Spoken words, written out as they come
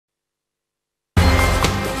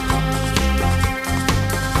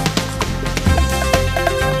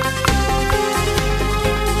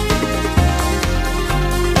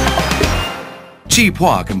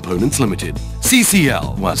Chiaphua Components Limited,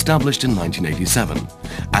 CCL, was established in 1987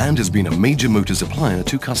 and has been a major motor supplier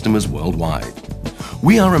to customers worldwide.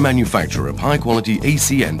 We are a manufacturer of high-quality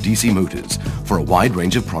AC and DC motors for a wide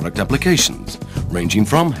range of product applications, ranging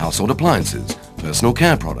from household appliances, personal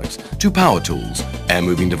care products, to power tools,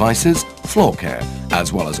 air-moving devices, floor care,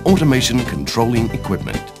 as well as automation controlling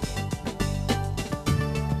equipment.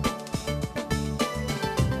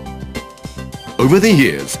 Over the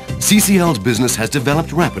years, CCL's business has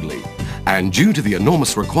developed rapidly, and due to the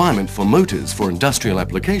enormous requirement for motors for industrial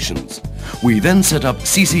applications, we then set up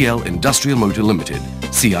CCL Industrial Motor Limited,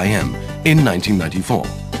 CIM, in 1994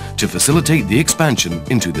 to facilitate the expansion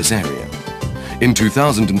into this area. In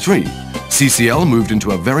 2003, CCL moved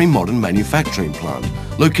into a very modern manufacturing plant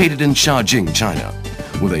located in Shanghai, China,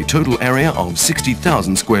 with a total area of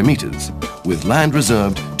 60,000 square meters, with land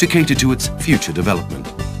reserved to cater to its future development.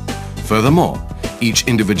 Furthermore, each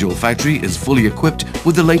individual factory is fully equipped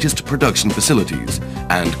with the latest production facilities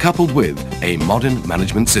and coupled with a modern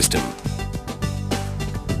management system.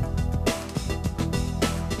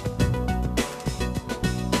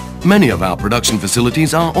 Many of our production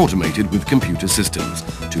facilities are automated with computer systems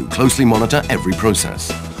to closely monitor every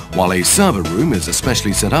process, while a server room is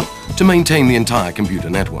especially set up to maintain the entire computer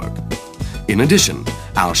network. In addition,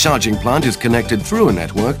 our Shanghai plant is connected through a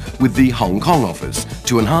network with the Hong Kong office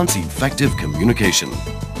to enhance effective communication.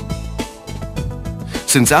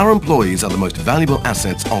 Since our employees are the most valuable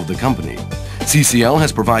assets of the company, CCL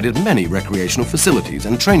has provided many recreational facilities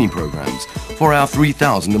and training programs for our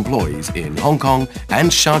 3,000 employees in Hong Kong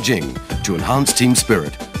and Shanghai to enhance team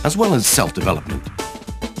spirit as well as self-development.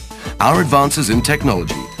 Our advances in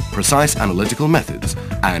technology, precise analytical methods,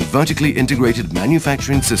 and vertically integrated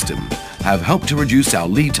manufacturing system have helped to reduce our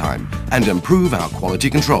lead time and improve our quality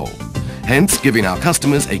control, hence giving our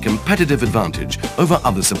customers a competitive advantage over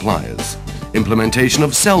other suppliers. Implementation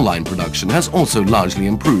of cell line production has also largely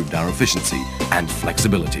improved our efficiency and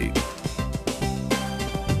flexibility.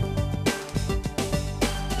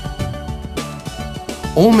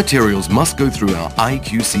 All materials must go through our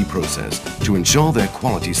IQC process to ensure their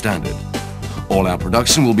quality standard. All our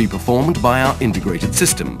production will be performed by our integrated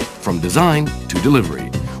system, from design to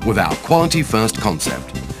delivery, with our quality-first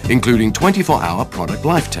concept, including 24-hour product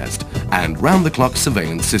life test and round-the-clock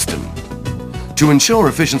surveillance system. To ensure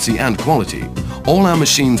efficiency and quality, all our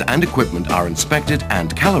machines and equipment are inspected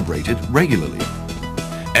and calibrated regularly.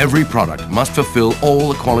 Every product must fulfill all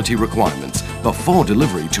the quality requirements before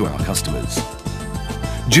delivery to our customers.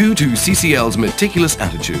 Due to CCL's meticulous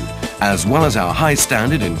attitude, as well as our high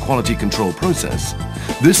standard in quality control process,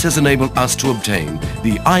 this has enabled us to obtain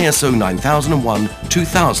the ISO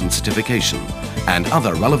 9001-2000 certification and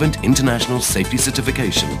other relevant international safety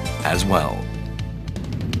certification as well.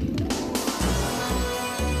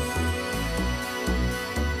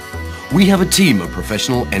 We have a team of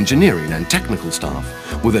professional engineering and technical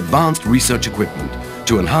staff with advanced research equipment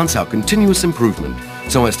to enhance our continuous improvement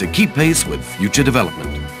so as to keep pace with future development.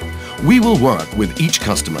 We will work with each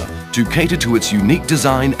customer to cater to its unique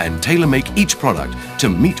design and tailor-make each product to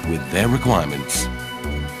meet with their requirements.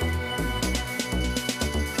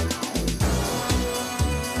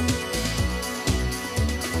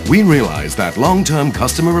 We realize that long-term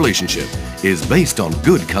customer relationship is based on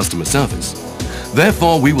good customer service.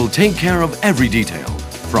 Therefore, we will take care of every detail,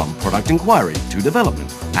 from product inquiry to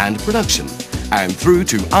development and production, and through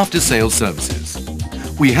to after-sales services.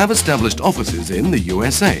 We have established offices in the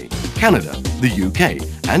USA, Canada, the UK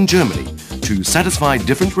and Germany to satisfy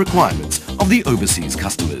different requirements of the overseas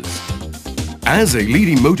customers. As a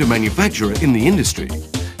leading motor manufacturer in the industry,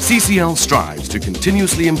 CCL strives to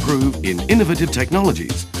continuously improve in innovative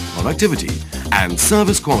technologies, productivity and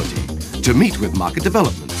service quality to meet with market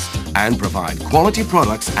developments and provide quality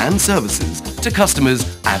products and services to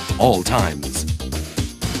customers at all times.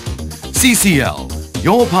 CCL,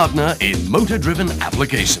 your partner in motor-driven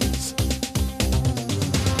applications.